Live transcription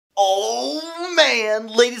man,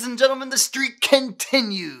 ladies and gentlemen, the streak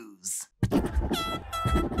continues.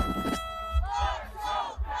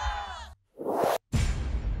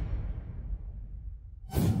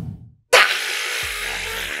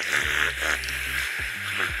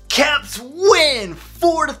 Caps win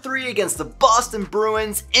 4-3 against the Boston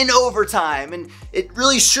Bruins in overtime, and it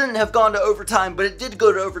really shouldn't have gone to overtime, but it did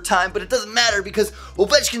go to overtime. But it doesn't matter because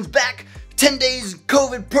Ovechkin's back, 10 days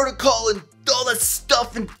COVID protocol and all that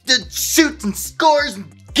stuff, and the shoots and scores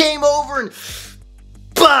and game over, and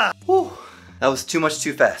bah! Whew, that was too much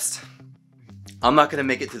too fast. I'm not gonna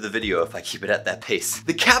make it through the video if I keep it at that pace.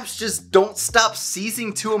 The Caps just don't stop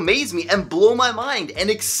ceasing to amaze me and blow my mind and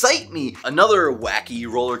excite me. Another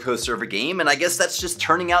wacky roller coaster of a game, and I guess that's just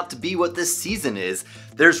turning out to be what this season is.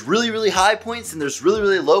 There's really, really high points, and there's really,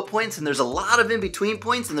 really low points, and there's a lot of in-between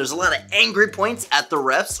points, and there's a lot of angry points at the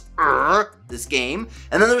refs, this game.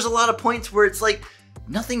 And then there's a lot of points where it's like,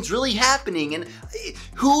 nothing's really happening, and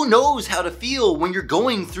who knows how to feel when you're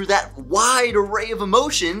going through that wide array of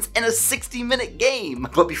emotions in a 60-minute game.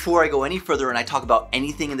 But before I go any further and I talk about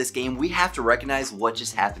anything in this game, we have to recognize what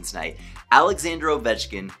just happened tonight. Alexander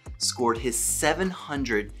Ovechkin scored his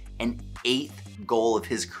 708th goal of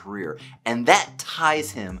his career, and that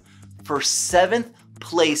ties him for 7th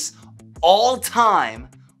place all time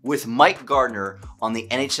with Mike Gardner on the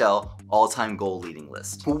NHL all-time goal leading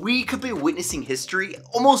list. We could be witnessing history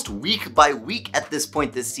almost week by week at this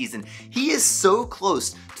point this season. He is so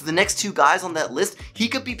close to the next two guys on that list, he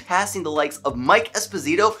could be passing the likes of Mike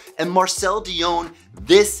Esposito and Marcel Dion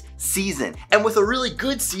this season. And with a really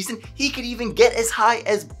good season, he could even get as high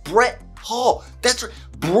as Brett Hall. That's right,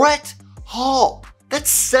 Brett Hall. That's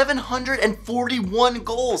 741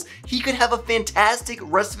 goals. He could have a fantastic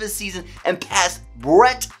rest of his season and pass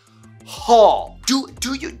Brett Hall. Do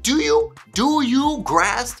you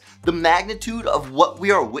grasp the magnitude of what we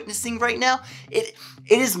are witnessing right now? It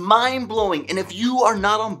is mind-blowing, and if you are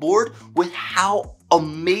not on board with how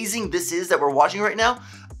amazing this is that we're watching right now,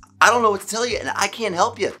 I don't know what to tell you, and I can't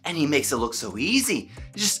help you. And he makes it look so easy.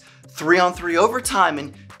 Just 3-on-3 overtime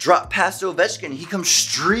and drop past Ovechkin. He comes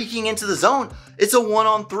streaking into the zone. It's a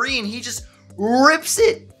 1-on-3, and he just rips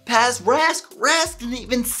it past Rask. Rask didn't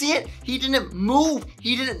even see it. He didn't move.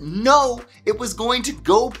 He didn't know it was going to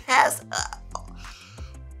go past.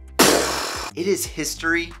 It is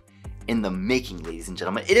history in the making, ladies and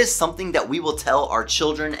gentlemen. It is something that we will tell our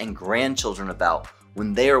children and grandchildren about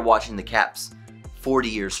when they are watching the Caps 40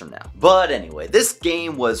 years from now. But anyway, this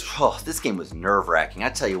game was nerve-wracking. I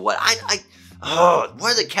tell you what, why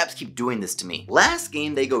do the Caps keep doing this to me? Last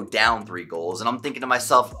game, they go down 3 goals, and I'm thinking to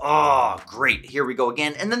myself, oh, great, here we go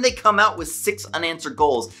again. And then they come out with 6 unanswered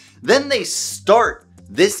goals. Then they start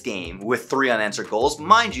this game with 3 unanswered goals.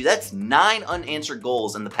 Mind you, that's 9 unanswered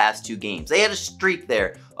goals in the past 2 games. They had a streak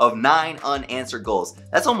there of 9 unanswered goals.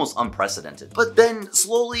 That's almost unprecedented. But then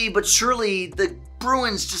slowly but surely, the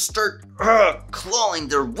Bruins just start clawing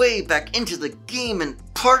their way back into the game, and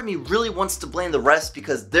part of me really wants to blame the refs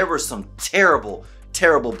because there were some terrible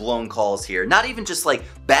blown calls here. Not even just like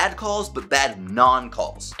bad calls, but bad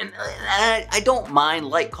non-calls. And I don't mind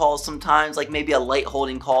light calls sometimes, like maybe a light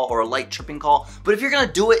holding call or a light tripping call, but if you're gonna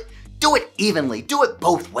do it evenly, do it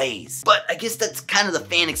both ways. But I guess that's kind of the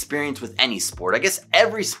fan experience with any sport. I guess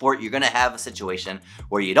every sport you're gonna have a situation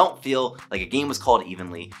where you don't feel like a game was called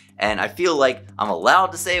evenly, and I feel like I'm allowed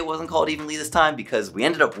to say it wasn't called evenly this time because we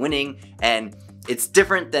ended up winning, and it's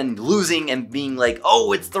different than losing and being like,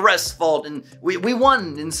 oh, it's the refs' fault and we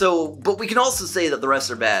won, and so, but we can also say that the refs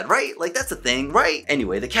are bad, right? Like, that's a thing, right?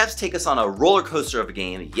 Anyway, the Caps take us on a roller coaster of a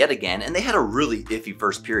game yet again, and they had a really iffy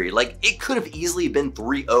first period. Like, it could have easily been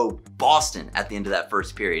 3-0 Boston at the end of that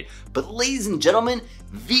first period. But ladies and gentlemen,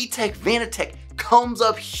 Vitek Vanacek comes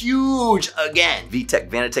up huge again. Vitek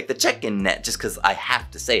Vanacek, the check-in net, just because I have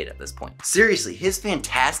to say it at this point. Seriously, his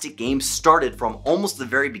fantastic game started from almost the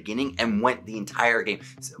very beginning and went the entire game.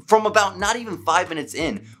 From about not even 5 minutes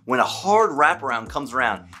in, when a hard wraparound comes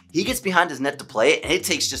around, he gets behind his net to play it, and it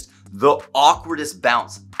takes just the awkwardest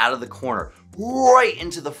bounce out of the corner right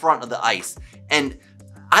into the front of the ice. And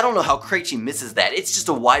I don't know how Krejci misses that. It's just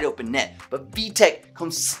a wide open net. But Vitek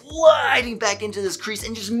comes sliding back into this crease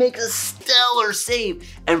and just makes a stellar save.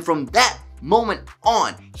 And from that moment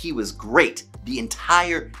on, he was great the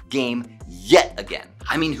entire game yet again.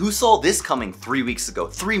 I mean, who saw this coming 3 weeks ago,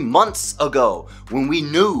 3 months ago, when we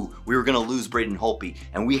knew we were gonna lose Braden Holtby,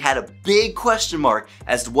 and we had a big question mark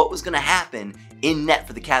as to what was gonna happen in net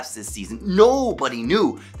for the Caps this season. Nobody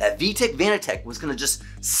knew that Vitek Vanacek was gonna just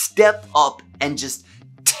step up and just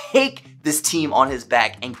take this team on his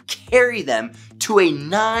back and carry them to a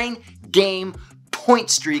 9-game point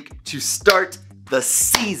streak to start the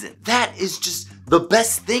season. That is just the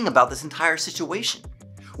best thing about this entire situation.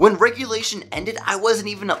 When regulation ended, I wasn't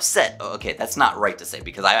even upset. Okay, that's not right to say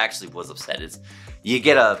because I actually was upset. You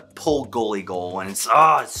get a pull goalie goal and it's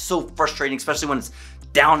so frustrating, especially when it's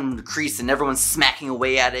down in the crease and everyone's smacking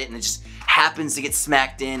away at it and it just happens to get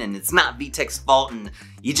smacked in and it's not Vitek's fault and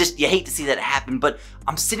you hate to see that happen. But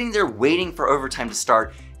I'm sitting there waiting for overtime to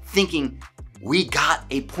start thinking we got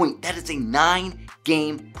a point. That is a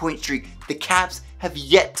 9-game point streak. The Caps have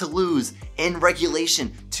yet to lose in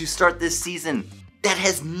regulation to start this season. That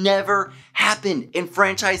has never happened in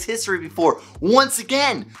franchise history before. Once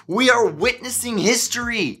again, we are witnessing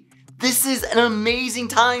history. This is an amazing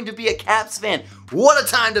time to be a Caps fan. What a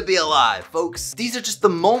time to be alive, folks. These are just the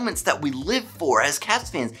moments that we live for as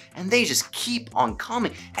Caps fans, and they just keep on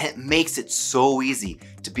coming. And it makes it so easy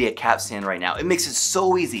to be a Caps fan right now. It makes it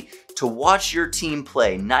so easy to watch your team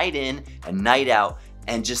play night in and night out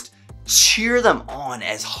and just cheer them on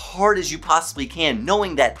as hard as you possibly can,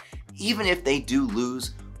 knowing that even if they do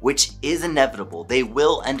lose, which is inevitable, they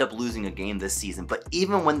will end up losing a game this season, but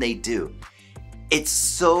even when they do, it's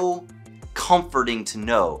so comforting to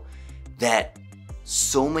know that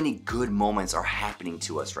so many good moments are happening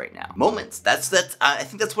to us right now. Moments, I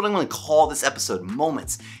think that's what I'm gonna call this episode,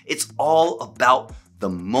 moments. It's all about the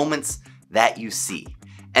moments that you see.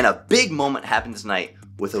 And a big moment happened tonight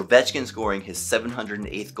with Ovechkin scoring his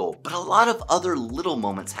 708th goal, but a lot of other little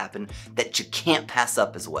moments happen that you can't pass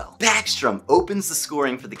up as well. Backstrom opens the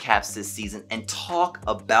scoring for the Caps this season, and talk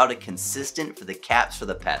about a consistent for the Caps for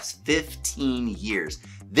the past 15 years.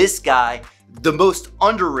 This guy, the most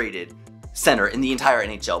underrated center in the entire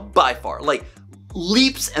NHL by far, like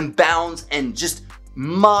leaps and bounds and just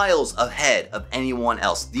miles ahead of anyone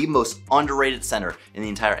else. The most underrated center in the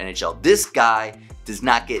entire NHL. This guy does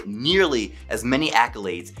not get nearly as many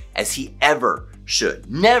accolades as he ever should.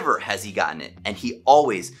 Never has he gotten it, and he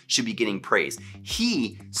always should be getting praise.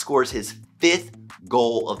 He scores his 5th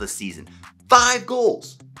goal of the season. 5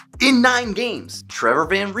 goals in 9 games. Trevor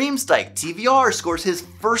Van Riemsdyk, TVR, scores his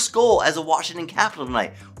 1st goal as a Washington Capital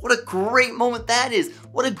tonight. What a great moment that is.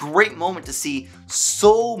 What a great moment to see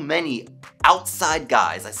so many outside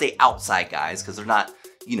guys. I say outside guys because they're not,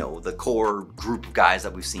 the core group of guys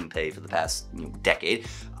that we've seen play for the past decade.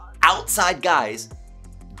 Outside guys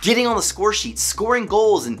getting on the score sheet, scoring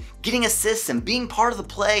goals and getting assists and being part of the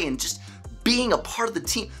play and just being a part of the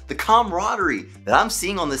team. The camaraderie that I'm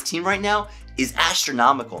seeing on this team right now is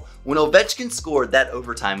astronomical. When Ovechkin scored that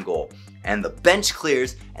overtime goal and the bench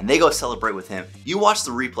clears and they go celebrate with him, you watch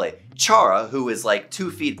the replay. Chara, who is like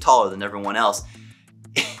 2 feet taller than everyone else,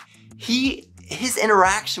 his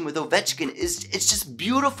interaction with Ovechkin it's just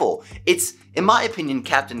beautiful. It's, in my opinion,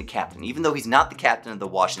 captain to captain. Even though he's not the captain of the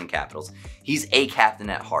Washington Capitals, he's a captain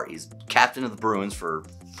at heart. He's captain of the Bruins for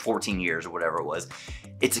 14 years or whatever it was.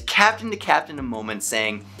 It's a captain to captain moment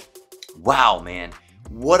saying, wow, man,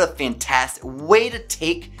 what a fantastic way to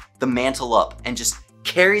take the mantle up and just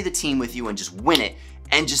carry the team with you and just win it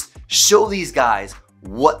and just show these guys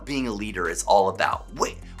what being a leader is all about.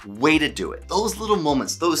 Way to do it. Those little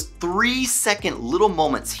moments, those 3-second little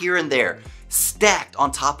moments here and there, stacked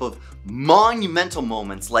on top of monumental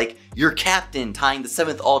moments like your captain tying the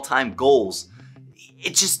 7th all-time goals.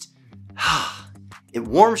 It just, it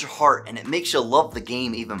warms your heart and it makes you love the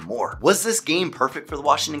game even more. Was this game perfect for the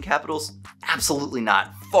Washington Capitals? Absolutely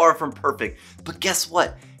not. Far from perfect. But guess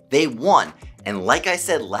what? They won. And like I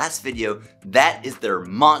said last video, that is their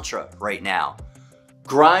mantra right now.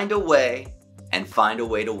 Grind away and find a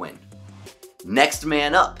way to win. Next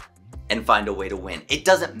man up and find a way to win. It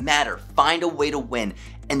doesn't matter. Find a way to win.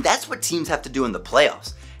 And that's what teams have to do in the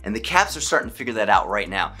playoffs. And the Caps are starting to figure that out right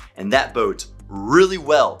now. And that bodes really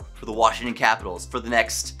well for the Washington Capitals for the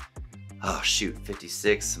next,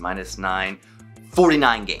 56 minus 9,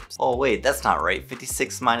 49 games. Oh wait, that's not right.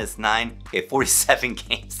 56 minus 9, okay, 47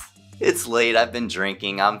 games. It's late, I've been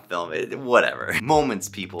drinking, I'm filming, whatever. Moments,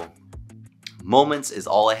 people. Moments is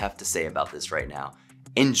all I have to say about this right now.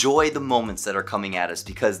 Enjoy the moments that are coming at us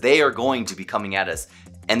because they are going to be coming at us,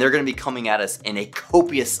 and they're going to be coming at us in a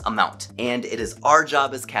copious amount. And it is our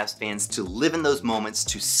job as Caps fans to live in those moments,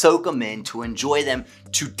 to soak them in, to enjoy them,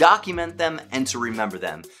 to document them, and to remember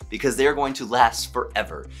them because they're going to last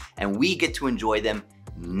forever. And we get to enjoy them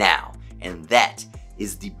now. And that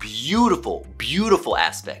is the beautiful, beautiful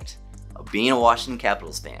aspect of being a Washington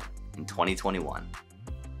Capitals fan in 2021.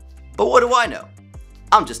 But what do I know?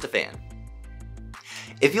 I'm just a fan.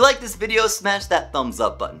 If you like this video, smash that thumbs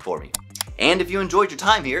up button for me. And if you enjoyed your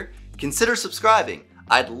time here, consider subscribing.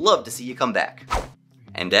 I'd love to see you come back.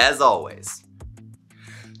 And as always,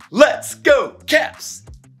 let's go Caps!